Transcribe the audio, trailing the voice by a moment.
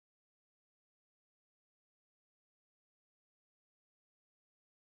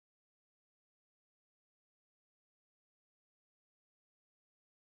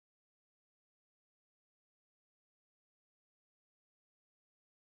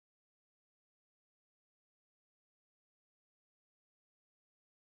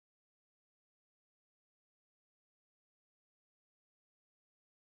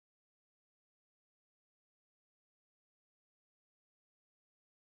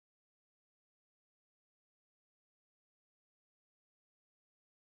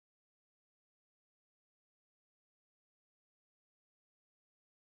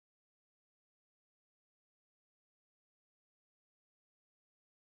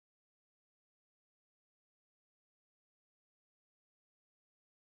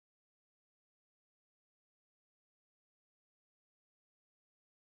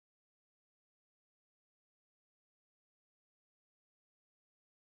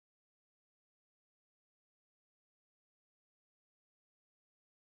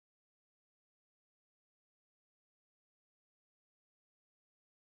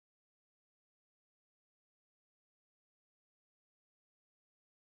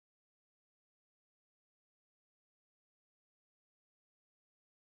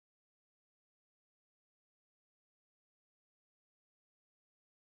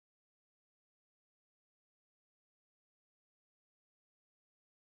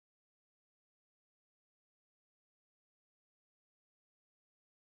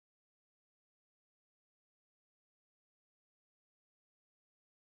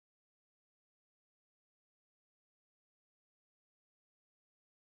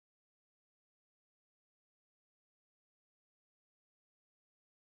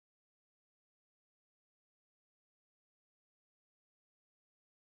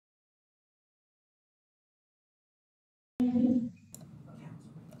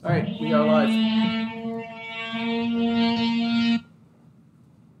All right, we are live.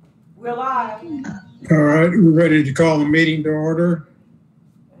 We're live. All right, we're ready to call the meeting to order.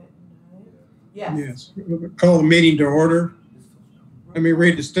 Yes. Call the meeting to order. Let me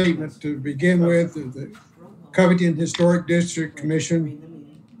read the statement to begin with. The Covington Historic District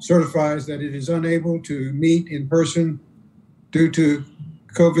Commission certifies that it is unable to meet in person due to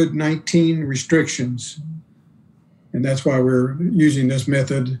COVID-19 restrictions. And that's why we're using this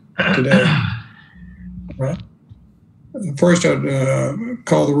method today. Right. First, I'd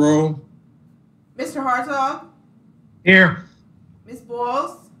call the roll. Mr. Hartog? Here. Ms.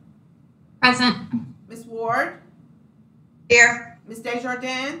 Boyles? Present. Ms. Ward? Here. Ms.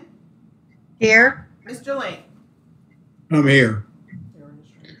 Desjardins? Here. Mr. Lane? I'm here.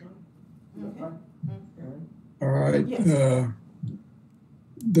 Okay. All right. Yes.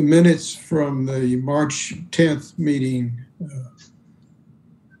 The minutes from the March 10th meeting,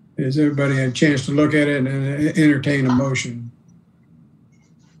 has everybody had a chance to look at it and entertain a motion?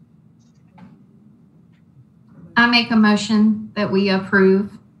 I make a motion that we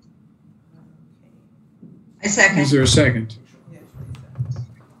approve. I second. Is there a second?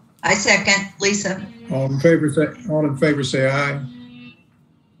 I second. Lisa. All in favor say aye.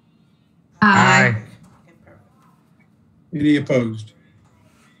 Aye. Any opposed?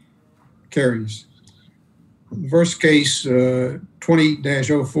 Carries. The first case,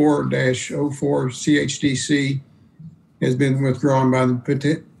 20-04-04 CHDC, has been withdrawn by the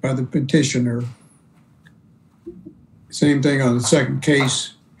petitioner. Same thing on the second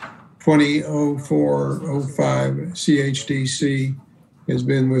case, 20-04-05 CHDC, has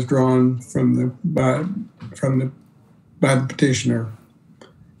been withdrawn by the petitioner.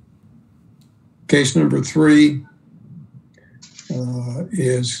 Case number 3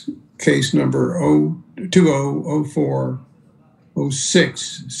 is case number 20-04-06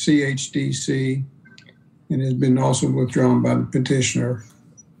 CHDC, and has been also withdrawn by the petitioner.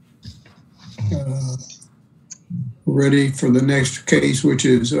 Ready for the next case, which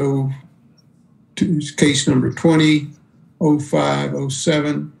is case number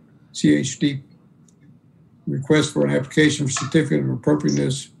 20-05-07 CHD, request for an application for certificate of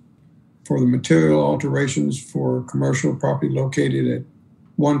appropriateness for the material alterations for commercial property located at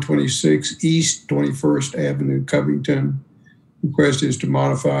 126 East 21st Avenue, Covington. Request is to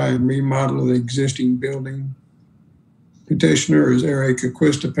modify and remodel the existing building. Petitioner is Eric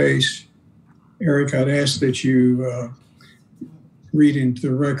Aquistapace. Eric, I'd ask that you read into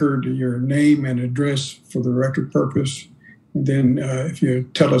the record your name and address for the record purpose, and then if you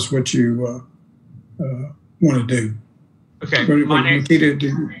tell us what you want to do. Okay. My name is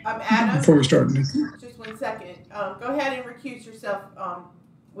Adam. Before we start. Just 1 second. Go ahead and recuse yourself,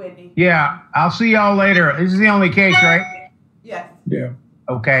 Whitney. Yeah, I'll see y'all later. This is the only case, right? Yes. Yeah.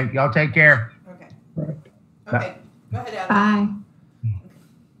 Okay, y'all take care. Okay. Right. Okay. Go ahead, Adam. Bye.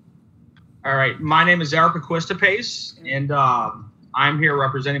 All right, my name is Eric Aquistapace, and I'm here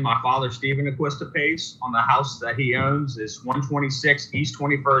representing my father, Stephen Aquistapace, on the house that he owns is 126 East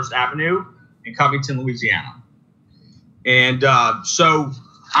 21st Avenue in Covington, Louisiana. And so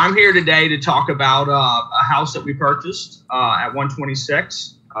I'm here today to talk about a house that we purchased at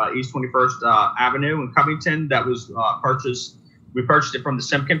 126 East 21st Avenue in Covington that was purchased. We purchased it from the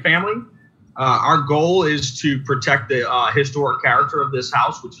Simpkin family. Our goal is to protect the historic character of this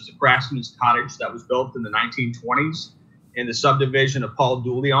house, which is a craftsman's cottage that was built in the 1920s in the subdivision of Paul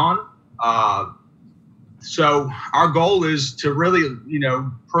Dulion. So our goal is to really,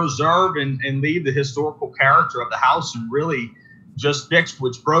 preserve and leave the historical character of the house and really just fix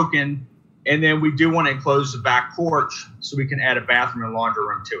what's broken. And then we do want to enclose the back porch so we can add a bathroom and laundry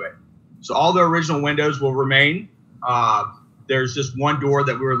room to it. So all the original windows will remain. There's just one door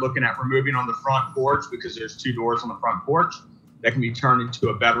that we were looking at removing on the front porch because there's 2 doors on the front porch that can be turned into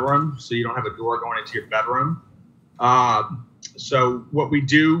a bedroom. So you don't have a door going into your bedroom. So what we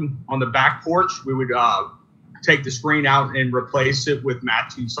do on the back porch, we would take the screen out and replace it with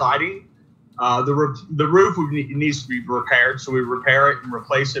matching siding. The roof needs to be repaired. So we repair it and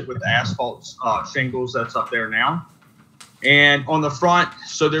replace it with the asphalt shingles that's up there now. And on the front,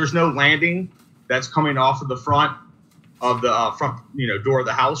 so there's no landing that's coming off of the front of the door of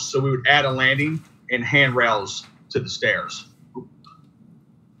the house. So we would add a landing and handrails to the stairs.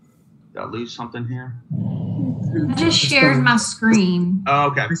 Did I lose something here? I just shared my screen. Oh,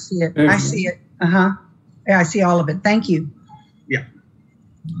 okay. I see it. I see it. Yeah, I see all of it. Thank you. Yeah.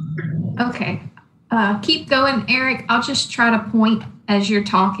 Okay. Keep going, Eric. I'll just try to point as you're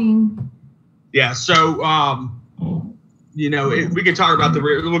talking. Yeah. So, we could talk about the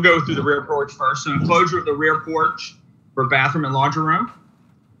rear. We'll go through the rear porch first. So enclosure of the rear porch for bathroom and laundry room.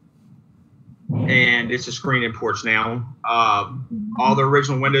 and it's a screen-in porch now. All the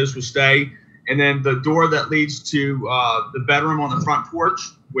original windows will stay. And then the door that leads to the bedroom on the front porch,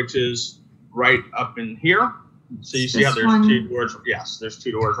 which is right up in here. So you see how there's two doors? Yes, there's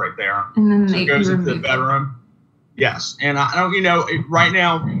two doors right there. And then so it goes into the bedroom. Yes, and I don't, right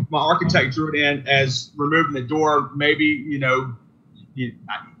now my architect drew it in as removing the door. Maybe,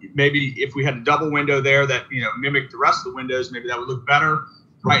 maybe if we had a double window there that, mimicked the rest of the windows, maybe that would look better.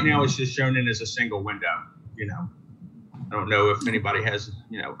 Right now it's just shown in as a single window, I don't know if anybody has,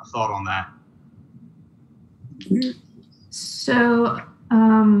 a thought on that. So,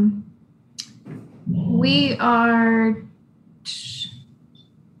 we are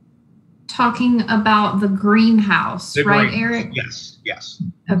talking about the greenhouse, right, Eric? Yes, yes.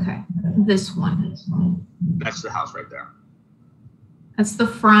 Okay, this one. That's the house right there. That's the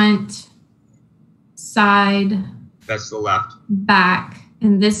front, side. That's the left. Back.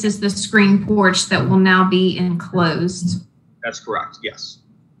 And this is the screen porch that will now be enclosed. That's correct, yes.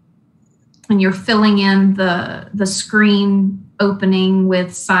 And you're filling in the screen opening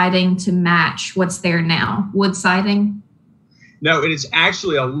with siding to match what's there now. Wood siding? No, it is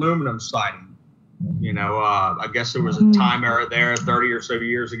actually aluminum siding. I guess there was a time error there 30 or so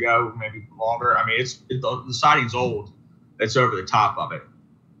years ago, maybe longer. I mean, the siding's old. It's over the top of it.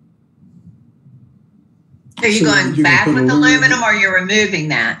 Are you going back with aluminum, or you're removing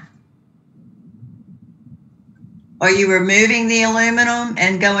that? Are you removing the aluminum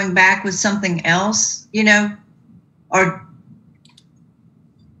and going back with something else, or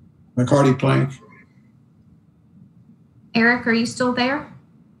like hardy plank? Eric, are you still there?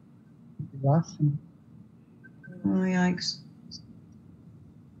 Awesome. oh, yikes.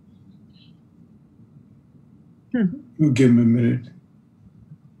 We'll give him a minute.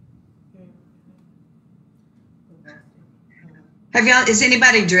 Is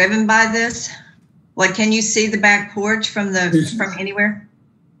anybody driven by this? Like, can you see the back porch from anywhere?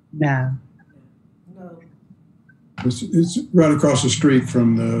 No. No. It's right across the street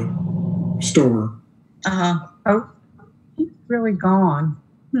from the store. Uh-huh. Oh, he's really gone.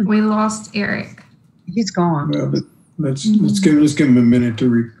 We lost Eric. He's gone. Well, let's give him a minute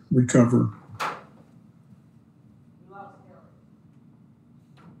to recover.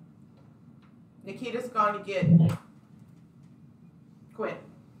 Nikita's going to get Quinn.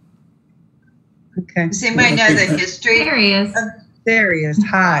 Okay. Does anybody know the history? There he is. There he is.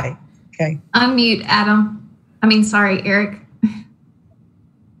 Hi. Okay. Unmute, sorry, Eric.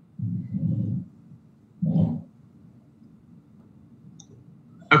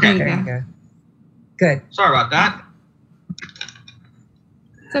 Okay. There you go. Good. Sorry about that.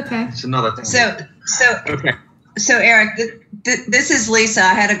 It's okay. It's another thing. Okay. So Eric, this is Lisa.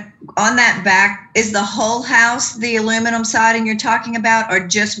 I had on that back, is the whole house the aluminum siding you're talking about, or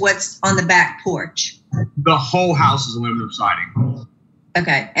just what's on the back porch? The whole house is aluminum siding.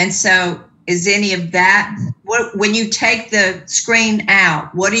 Okay. And so is any of that, when you take the screen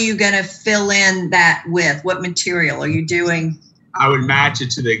out, what are you going to fill in that with? What material are you doing? I would match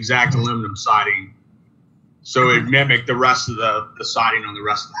it to the exact aluminum siding, so it mimicked the rest of the siding on the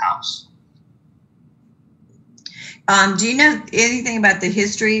rest of the house. Do you know anything about the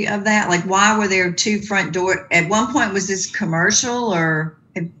history of that? Like, why were there two front doors? At one point, was this commercial or?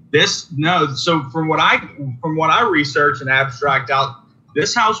 No. So from what I researched and abstract out,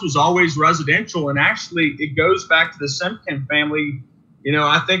 this house was always residential, and actually it goes back to the Simpkin family.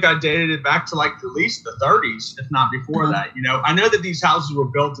 I think I dated it back to like at least the 30s, if not before that. I know that these houses were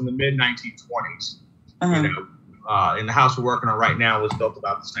built in the mid 1920s. And the house we're working on right now was built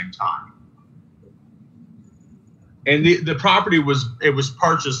about the same time. And the property was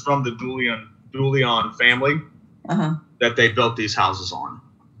purchased from the Dulion family that they built these houses on.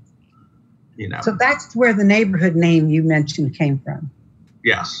 So that's where the neighborhood name you mentioned came from.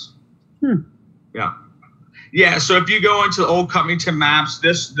 Yes. Yeah. So if you go into old Covington maps,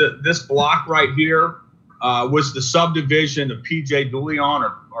 this block right here was the subdivision of P.J. Dulion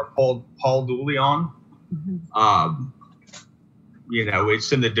or Paul Dulion.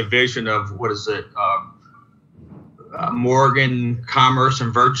 It's in the division of Morgan, Commerce,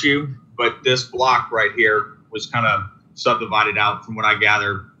 and Virtue. But this block right here was kind of subdivided out, from what I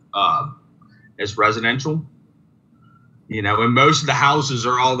gather, as residential. And most of the houses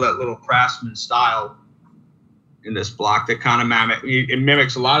are all that little craftsman style in this block that kind of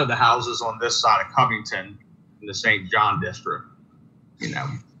mimics a lot of the houses on this side of Covington in the St. John district.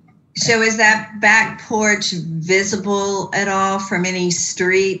 So is that back porch visible at all from any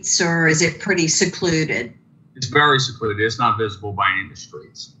streets, or is it pretty secluded? It's very secluded. It's not visible by any of the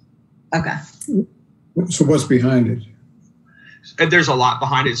streets. Okay. So what's behind it? And there's a lot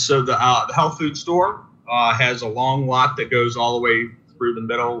behind it. So the health food store has a long lot that goes all the way through the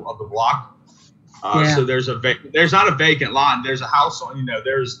middle of the block. So there's not a vacant lot. There's a house on,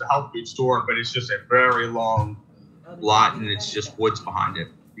 there's the health food store, but it's just a very long lot, and it's just woods behind it,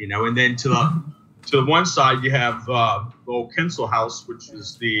 And then to the one side, you have the old Kinsel house, which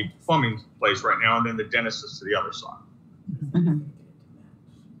is the plumbing place right now, and then the dentist is to the other side. Mm-hmm.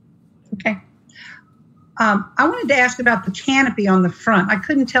 Okay. I wanted to ask about the canopy on the front. I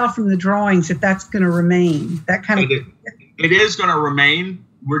couldn't tell from the drawings if that's going to remain. That kind of. It is going to remain.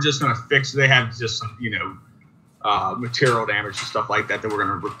 We're just going to fix. They have just some, material damage and stuff like that we're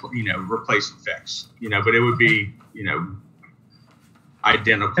going to, replace and fix. But it would be,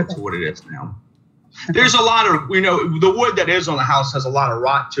 identical to what it is now. There's a lot of, the wood that is on the house has a lot of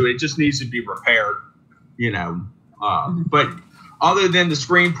rot to it. It just needs to be repaired, But other than the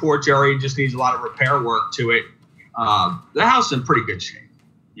screen porch area, it just needs a lot of repair work to it. The house is in pretty good shape.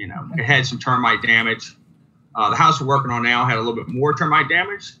 It had some termite damage. The house we're working on now had a little bit more termite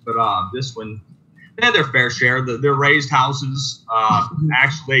damage, but this one, they had their fair share. They're raised houses.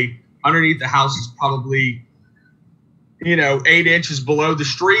 Actually, underneath the house is probably, 8 inches below the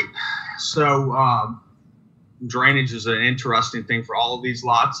street. So drainage is an interesting thing for all of these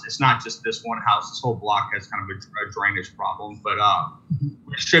lots. It's not just this one house. This whole block has kind of a drainage problem, but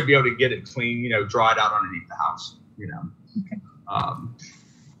we should be able to get it clean, dried out underneath the house, Okay.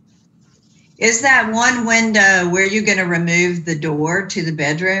 Is that one window where you're going to remove the door to the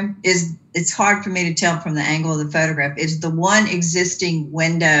bedroom? It's hard for me to tell from the angle of the photograph. Is the one existing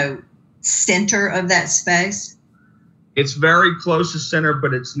window center of that space? It's very close to center,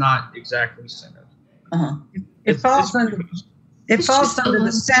 but it's not exactly centered. Uh-huh. It falls under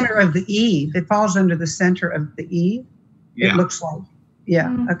the center of the eave. It falls under the center of the eave. Yeah. It looks like.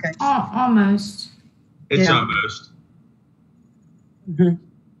 Yeah. Okay. Almost. It's almost. Mm-hmm.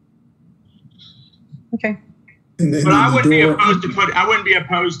 Okay. But I wouldn't be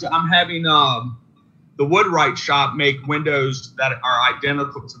opposed to I'm having the Woodwright shop make windows that are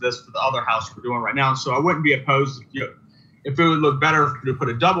identical to this for the other house we're doing right now. So I wouldn't be opposed if it would look better to put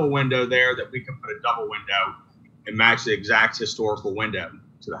a double window there, that we can put a double window and match the exact historical window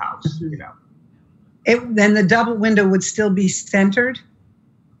to the house, Then the double window would still be centered?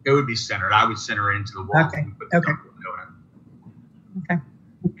 It would be centered. I would center it into the wall. Okay. And put the double window in. Okay.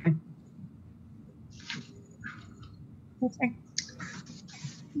 Okay.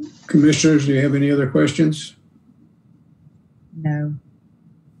 Commissioners, do you have any other questions? No.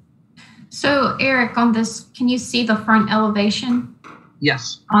 So Eric, on this, can you see the front elevation?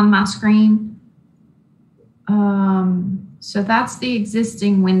 Yes. On my screen? So that's the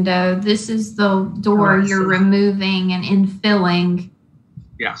existing window. This is the door you're removing and infilling.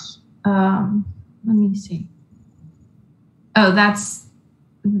 Yes. Let me see. Oh, that's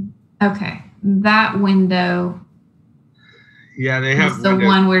okay. That window. Yeah, they have the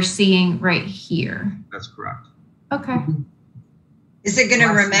one we're seeing right here. That's correct. Okay. Is it going to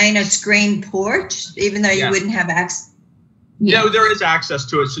remain a screen porch, even though you wouldn't have access? Yeah, there is access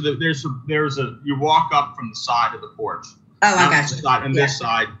to it. So there's you walk up from the side of the porch. Oh, I got you. And this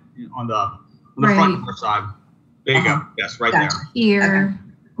side on the front door side. There you go. Yes, right there. Here,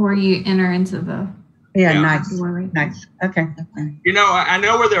 where you enter into the nice. door right nice. Okay. I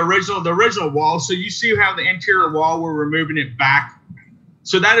know where the original wall. So you see how the interior wall, we're removing it back.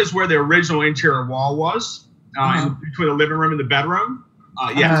 So that is where the original interior wall was, in between the living room and the bedroom.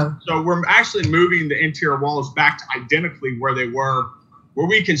 Yes. So we're actually moving the interior walls back to identically where they were, where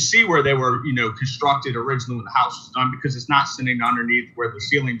we can see where they were, constructed originally when the house was done, because it's not sitting underneath where the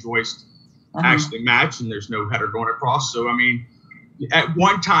ceiling joist actually match, and there's no header going across. So, I mean, at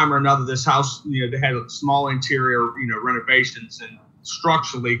one time or another, this house, they had small interior, renovations, and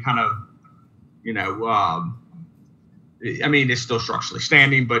structurally kind of, I mean, it's still structurally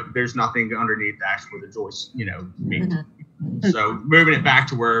standing, but there's nothing underneath actually where the joists, meet. So moving it back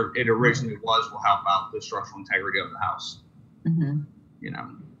to where it originally was will help out the structural integrity of the house.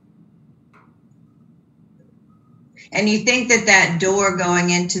 And you think that door going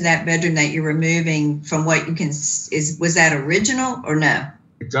into that bedroom that you're removing, from what you can, was that original or no?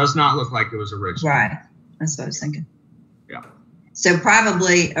 It does not look like it was original. Right. That's what I was thinking. Yeah. So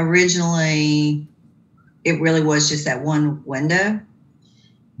probably originally it really was just that one window.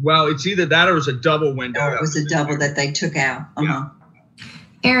 Well, it's either that or it was a double window. Or it was a double that they took out.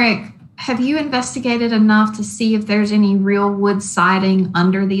 Eric, have you investigated enough to see if there's any real wood siding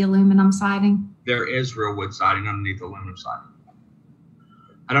under the aluminum siding? There is real wood siding underneath the aluminum siding.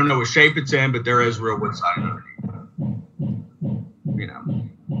 I don't know what shape it's in, but there is real wood siding underneath.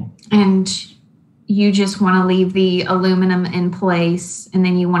 And you just want to leave the aluminum in place, and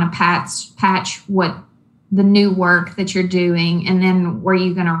then you want to patch what the new work that you're doing, and then were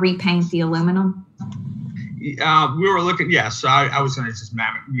you going to repaint the aluminum? We were looking, yes. I was going to just,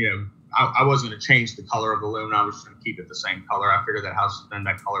 I wasn't going to change the color of the aluminum. I was just going to keep it the same color. I figured that house has been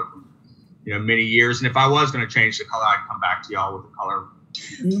that color for, many years. And if I was going to change the color, I'd come back to y'all with the color.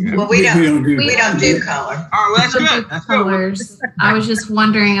 Well, we don't do color. All right, well, that's good. That's colors. Good. I was just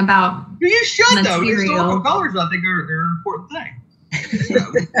wondering about you should, material. Though. Historical colors, I think, are an important thing.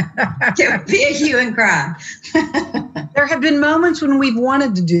 Be a hue and cry. There have been moments when we've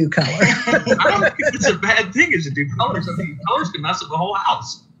wanted to do color. I don't think it's a bad thing to do colors. I mean, colors can mess up the whole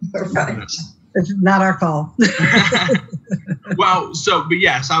house. Right. It's not our call. Well, but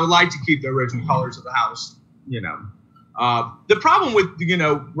yes, I would like to keep the original colors of the house. The problem with,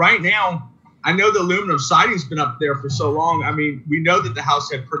 right now, I know the aluminum siding's been up there for so long. I mean, we know that the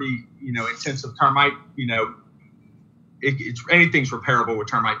house had pretty, intensive termite, anything's repairable with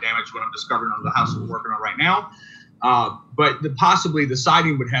termite damage, what I'm discovering on the house we're working on right now. But possibly the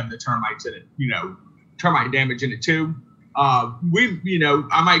siding would have the termites in it, termite damage in it too. I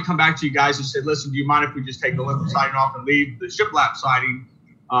might come back to you guys and say, listen, do you mind if we just take the aluminum siding off and leave the shiplap siding?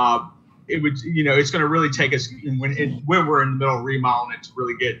 It would, it's going to really take us when we're in the middle of remodeling it to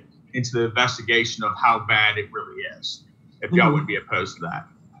really get into the investigation of how bad it really is. If y'all would be opposed to that.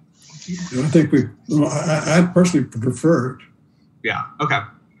 I think I personally prefer it. Yeah. Okay.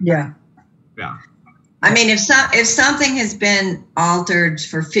 Yeah. Yeah. I mean, if something has been altered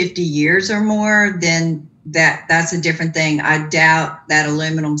for 50 years or more, then that's a different thing. I doubt that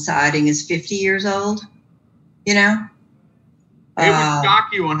aluminum siding is 50 years old. It would shock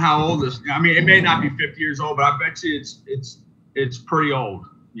you on how old this. I mean, it may not be 50 years old, but I bet you it's pretty old.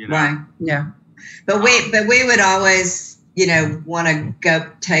 Right. Yeah. But we would always, want to go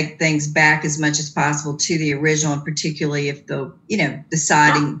take things back as much as possible to the original, and particularly if the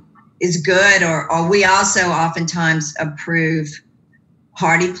siding is good, or we also oftentimes approve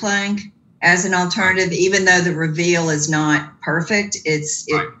hardy plank as an alternative, even though the reveal is not perfect. It's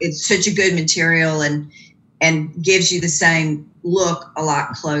such a good material and gives you the same look a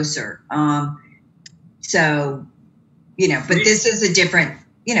lot closer. But this is a different,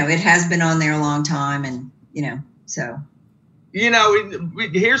 it has been on there a long time, and so.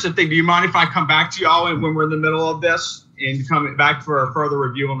 Here's the thing. Do you mind if I come back to y'all when we're in the middle of this and come back for a further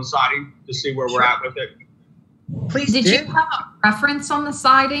review on the siding to see where we're at with it? Please Did you have a preference on the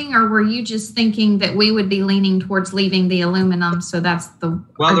siding, or were you just thinking that we would be leaning towards leaving the aluminum? So that's the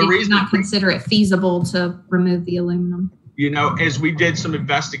reason not consider it feasible to remove the aluminum. As we did some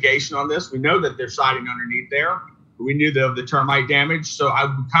investigation on this, we know that there's siding underneath there. We knew the termite damage, so I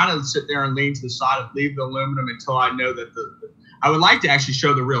would kind of sit there and lean to the side of leave the aluminum until I know that I would like to actually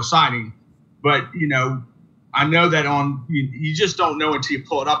show the real siding, but I know that you just don't know until you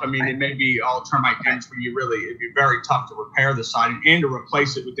pull it up. I mean, it may be all termite damage where it'd be very tough to repair the siding and to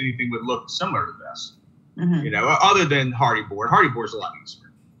replace it with anything that would look similar to this. Mm-hmm. Other than hardy board. Hardy board's a lot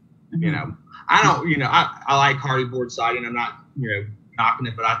easier. Mm-hmm. I don't. I like hardy board siding. I'm not knocking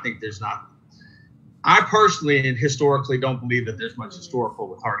it, but I think there's not. I personally and historically don't believe that there's much historical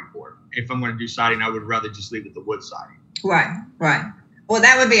with hardy board. If I'm going to do siding, I would rather just leave it the wood siding. Right. Well,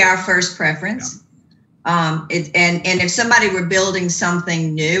 that would be our first preference. Yeah. And if somebody were building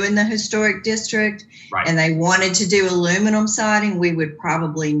something new in the historic district, right, and they wanted to do aluminum siding, we would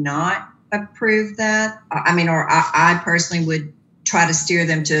probably not approve that. I personally would try to steer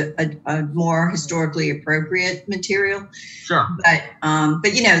them to a more historically appropriate material. Sure. But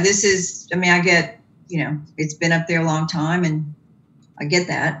this is. I get. It's been up there a long time, and I get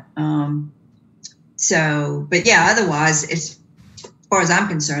that. But yeah, otherwise, as far as I'm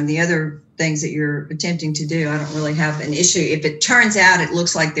concerned, the other things that you're attempting to do, I don't really have an issue. If it turns out it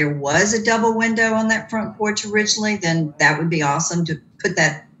looks like there was a double window on that front porch originally, then that would be awesome to put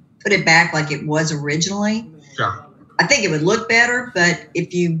it back like it was originally. Sure. I think it would look better, but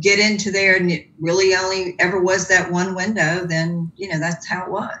if you get into there and it really only ever was that one window, then that's how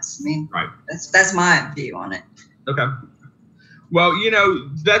it was. Right. That's my view on it. Okay. Well,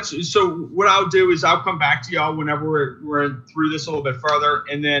 so what I'll do is I'll come back to y'all whenever we're through this a little bit further,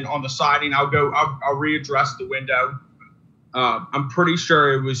 and then on the siding I'll readdress the window. I'm pretty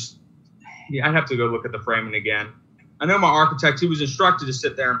sure it was. I'd have to go look at the framing again. I know my architect, he was instructed to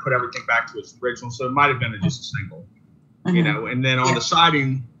sit there and put everything back to its original, so it might have been just a single. Mm-hmm. And then on the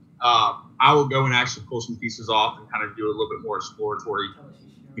siding, I will go and actually pull some pieces off and kind of do a little bit more exploratory.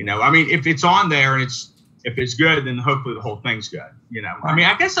 If it's on there and if it's good, then hopefully the whole thing's good. Right.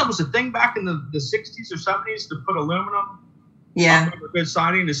 I guess that was a thing back in the 60s or 70s to put aluminum. Yeah. On good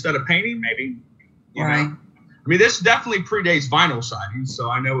siding instead of painting, maybe. You right. know? I mean, this definitely predates vinyl siding, so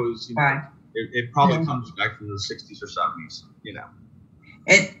I know it was, you know, Right. it probably comes back from the 60s or 70s, you know.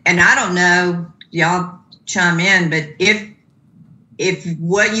 And I don't know, y'all chime in, but if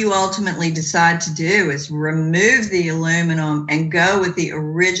what you ultimately decide to do is remove the aluminum and go with the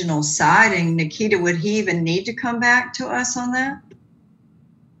original siding, Nikita, would he even need to come back to us on that?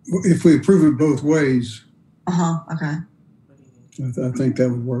 If we approve it both ways, Okay. I think that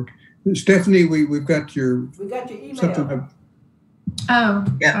would work. Stephanie, we've got your email. something. Oh,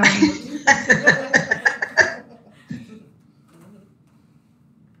 Yeah.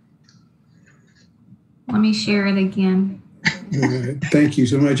 let me share it again. Thank you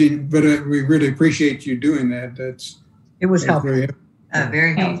so much. But we really appreciate you doing that. It was helpful. Very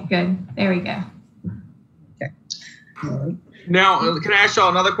Okay, helpful. good. There we go. Okay. All right. Now, can I ask y'all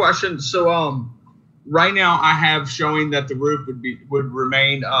another question? So, right now I have showing that the roof would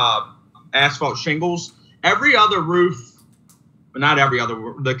remain asphalt shingles. Every other roof, but not every other,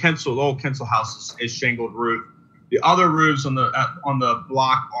 the old Kensal house is shingled roof. The other roofs on the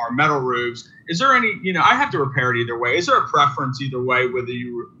block are metal roofs. Is there any, you know, I have to repair it either way. Is there a preference either way, whether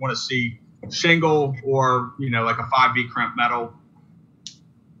you want to see shingle or, you know, like a 5V crimp metal?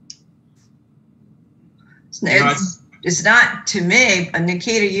 It's not to me.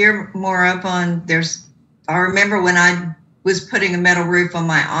 Nikita, you're more up on I remember when I was putting a metal roof on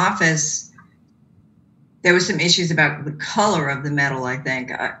my office, there was some issues about the color of the metal, I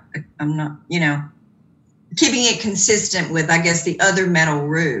think. I'm not, you know, keeping it consistent with, I guess, the other metal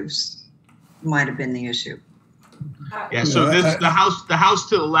roofs might have been the issue. Yeah, so the house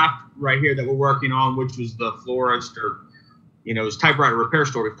to the left right here that we're working on, which was the florist or, you know, it was typewriter repair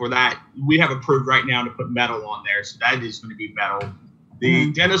store before that, we have approved right now to put metal on there. So that is going to be metal.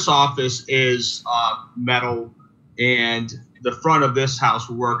 The dentist's office is metal, and the front of this house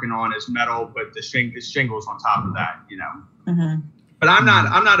we're working on is metal, but the shingles on top of that, you know. But I'm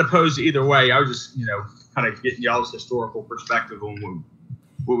not opposed to either way. I was just, you know, kind of getting y'all's historical perspective on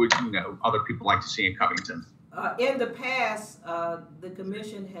what would, you know, other people like to see in Covington. In the past, the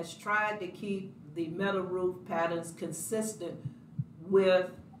commission has tried to keep the metal roof patterns consistent with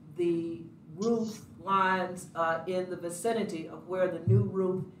the roof lines in the vicinity of where the new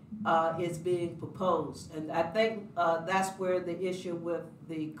roof is being proposed. And I think that's where the issue with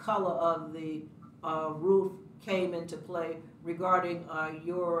the color of the roof came into play regarding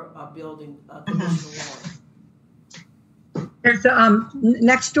your building, Commissioner Warren. There's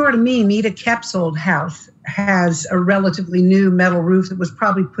next door to me, Nita Kep's old house has a relatively new metal roof that was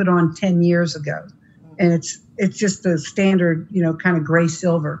probably put on 10 years ago, and it's just a standard, you know, kind of gray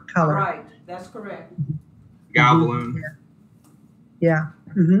silver color. Right, that's correct. Galballoon. Yeah.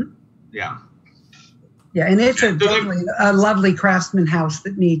 Yeah. Yeah, and it's definitely a lovely craftsman house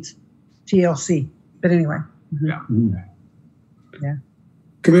that needs TLC. But anyway. Yeah. Yeah.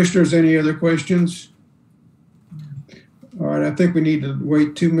 Commissioners, any other questions? All right, I think we need to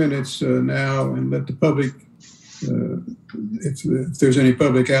wait 2 minutes now and let the public, if there's any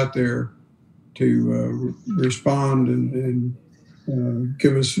public out there, to respond and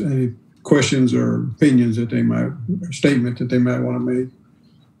give us any questions or opinions that they might, or statement that they might want to make.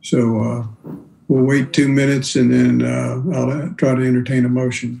 So we'll wait 2 minutes and then I'll try to entertain a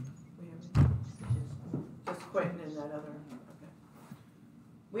motion. Just Quentin and that other. Okay.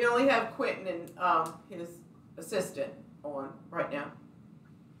 We only have Quentin and his assistant on right now.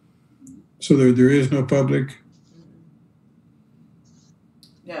 So there is no public?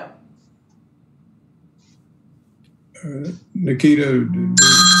 Yeah. Nikita?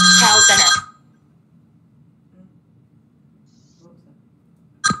 Cal Center.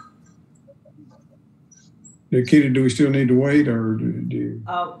 Nikita, do we still need to wait or do you?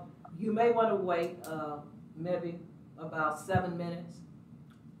 You may want to wait maybe about 7 minutes.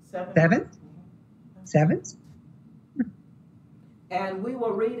 7? 7? 7? And we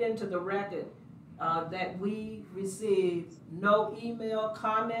will read into the record that we received no email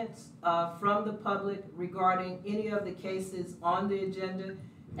comments from the public regarding any of the cases on the agenda,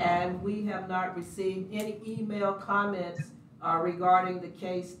 and we have not received any email comments regarding the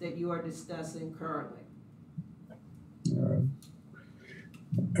case that you are discussing currently.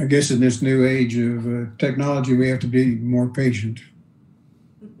 I guess in this new age of technology, we have to be more patient.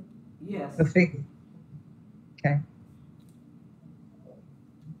 Yes. Okay.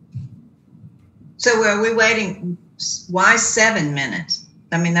 So are we waiting? Why 7 minutes?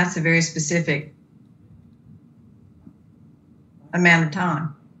 I mean, that's a very specific amount of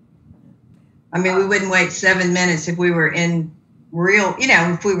time. I mean, we wouldn't wait 7 minutes if we were in real, you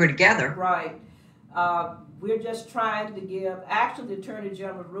know, if we were together. Right. we're just trying to give, actually the Attorney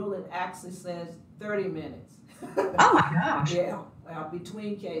General ruling actually says 30 minutes. Oh my gosh. Yeah, well,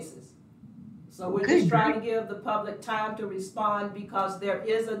 between cases. So we're Good just trying to give the public time to respond because there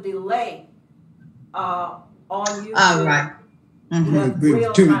is a delay on YouTube. Oh, right. You have We real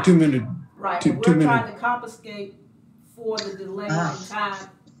have two time. minute. Right, two and we're minute. trying to confiscate for the delay in time.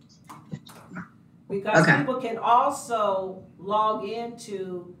 Because Okay. people can also log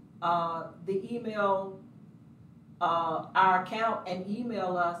into the email, our account and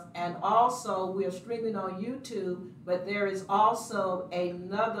email us. And also we're streaming on YouTube, but there is also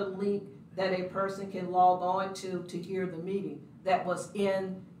another link that a person can log on to hear the meeting that was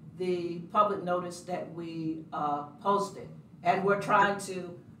in the public notice that we posted. And we're trying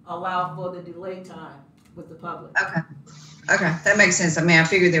to allow for the delay time with the public. Okay. Okay, that makes sense. I mean, I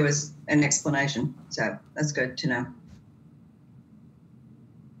figured there was an explanation, so that's good to know.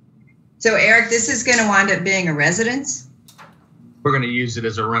 So Eric, this is going to wind up being a residence? We're going to use it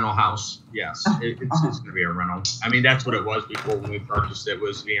as a rental house. Yes, it's going to be a rental. I mean, that's what it was before when we purchased it,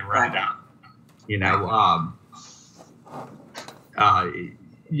 was being rented out. You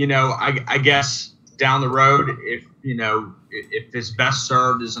know, I guess down the road, if it's best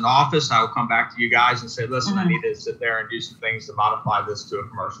served as an office, I will come back to you guys and say, listen, I need to sit there and do some things to modify this to a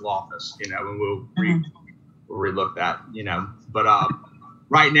commercial office, and we'll relook that, but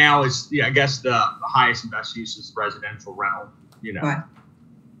right now it's, I guess the highest and best use is residential rental, Right.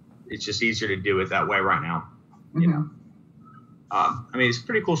 It's just easier to do it that way right now, I mean, it's a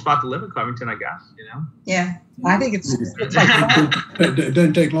pretty cool spot to live in Covington, I guess, Yeah. I think it's like fun. It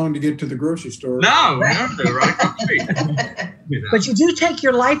doesn't take long to get to the grocery store. No, right across the street. But you do take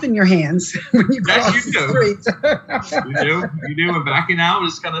your life in your hands when you cross Yes, you the do. street. You do, and backing out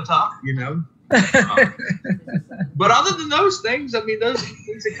is kind of tough, But other than those things, I mean, those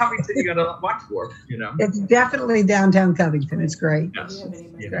things in Covington you got to watch for, It's definitely downtown Covington. It's great. Yes.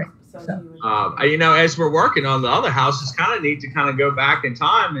 Great. As we're working on the other house, it's kind of neat to kind of go back in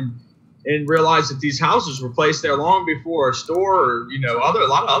time and realize that these houses were placed there long before a store or, a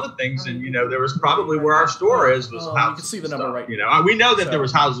lot of other things. And, there was probably where our store was a house. You can see the number right here. We know that there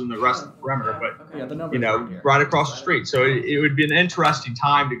was houses in the rest of the perimeter, but, yeah, the number right across the street. So it would be an interesting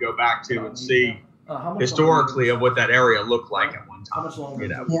time to go back to and see historically of what that area looked like at one time. How much longer?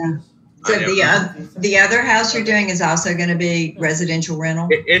 Yeah. So the other house you're doing is also going to be residential rental?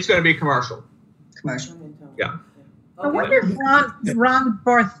 It's going to be commercial. Commercial. Yeah. I wonder if Ron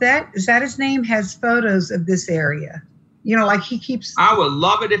Barthett, is that his name, has photos of this area. Like he keeps. I would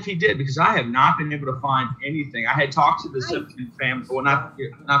love it if he did, because I have not been able to find anything. I had talked to the Simpson family, well, not the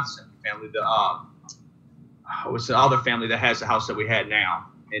Simpson family, what's the other family that has the house that we had now,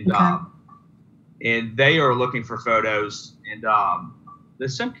 and they are looking for photos, and the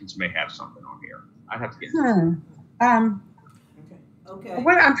Simpkins may have something on here. I'd have to get. Okay.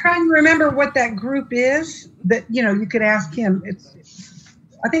 What I'm trying to remember what that group is that you could ask him.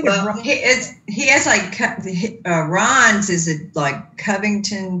 I think he has like Ron's is it like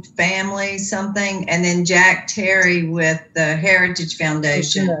Covington family something, and then Jack Terry with the Heritage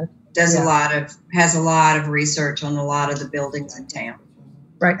Foundation has a lot of research on a lot of the buildings in town.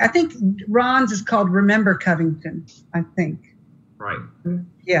 Right. I think Ron's is called Remember Covington. I think. Right.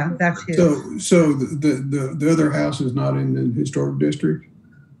 Yeah, that's his. So the other house is not in the historic district?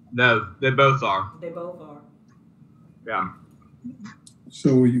 No, they both are. They both are. Yeah.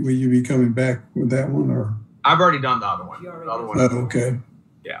 So will you be coming back with that one, or? I've already done the other one. The other one. Oh, okay.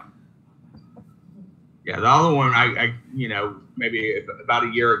 Yeah. Yeah, the other one, I maybe about a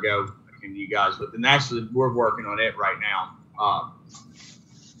year ago, I came to you guys with, and actually we're working on it right now.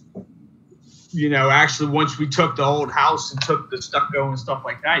 Actually, once we took the old house and took the stucco and stuff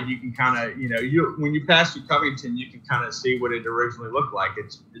like that, you can kind of, when you pass through Covington, you can kind of see what it originally looked like.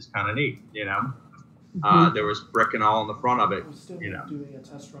 It's kind of neat, There was brick and all in the front of it,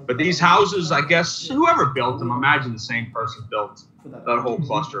 But these houses, I guess, whoever built them, imagine the same person built that whole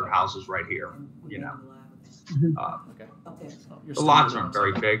cluster of houses right here, The lots aren't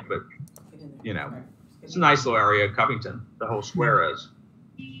very big, but, it's a nice little area of Covington. The whole square is,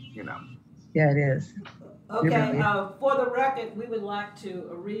 Yeah, it is. Okay, for the record, we would like to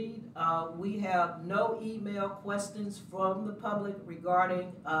read, we have no email questions from the public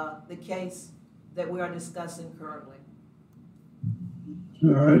regarding the case that we are discussing currently.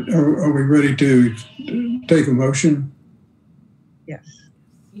 All right. Are we ready to take a motion? Yes.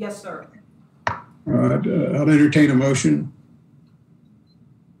 Yes, sir. All right. I'll entertain a motion.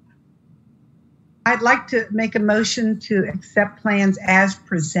 I'd like to make a motion to accept plans as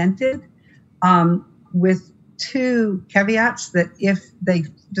presented, with two caveats that if they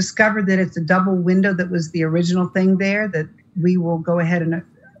discover that it's a double window that was the original thing there, that we will go ahead and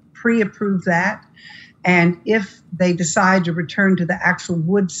pre-approve that. And if they decide to return to the actual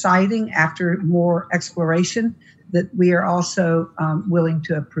wood siding after more exploration, that we are also willing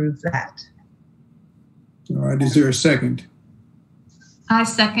to approve that. All right, is there a second? I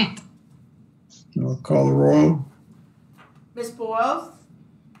second. I'll call the roll. Ms. Boyles?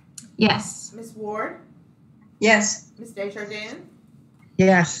 Yes. Ms. Ward? Yes. Ms. Desjardins?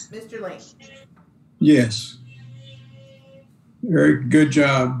 Yes. Mr. Link? Yes. Very good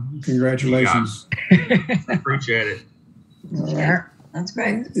job. Congratulations. Appreciate it. All right. That's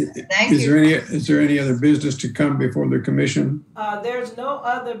great. Thank you. Is there any other business to come before the commission? There's no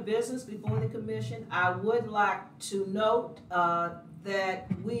other business before the commission. I would like to note that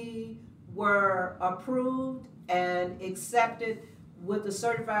we were approved and accepted with the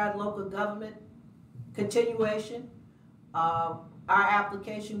certified local government continuation. Our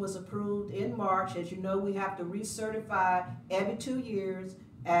application was approved in March. As you know, we have to recertify every 2 years,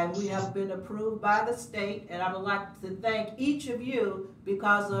 and we have been approved by the state. And I would like to thank each of you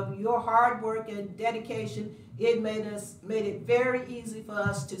because of your hard work and dedication. It made it very easy for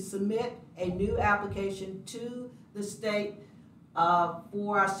us to submit a new application to the state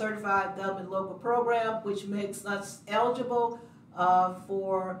for our certified government local program, which makes us eligible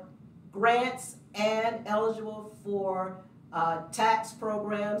for grants and eligible for tax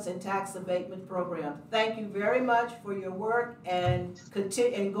programs and tax abatement programs. Thank you very much for your work and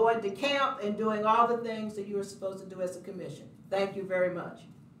going to camp and doing all the things that you were supposed to do as a commission. Thank you very much.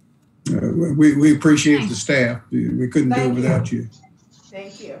 We appreciate the staff. We couldn't do it without you.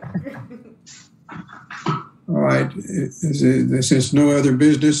 Thank you. All right. Since no other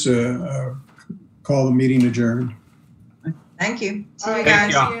business, call the meeting adjourned. Thank you. See you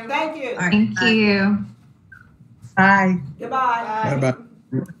Thank guys. you. Thank you. All right. Thank you. Bye. Goodbye.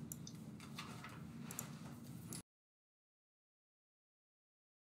 Bye-bye.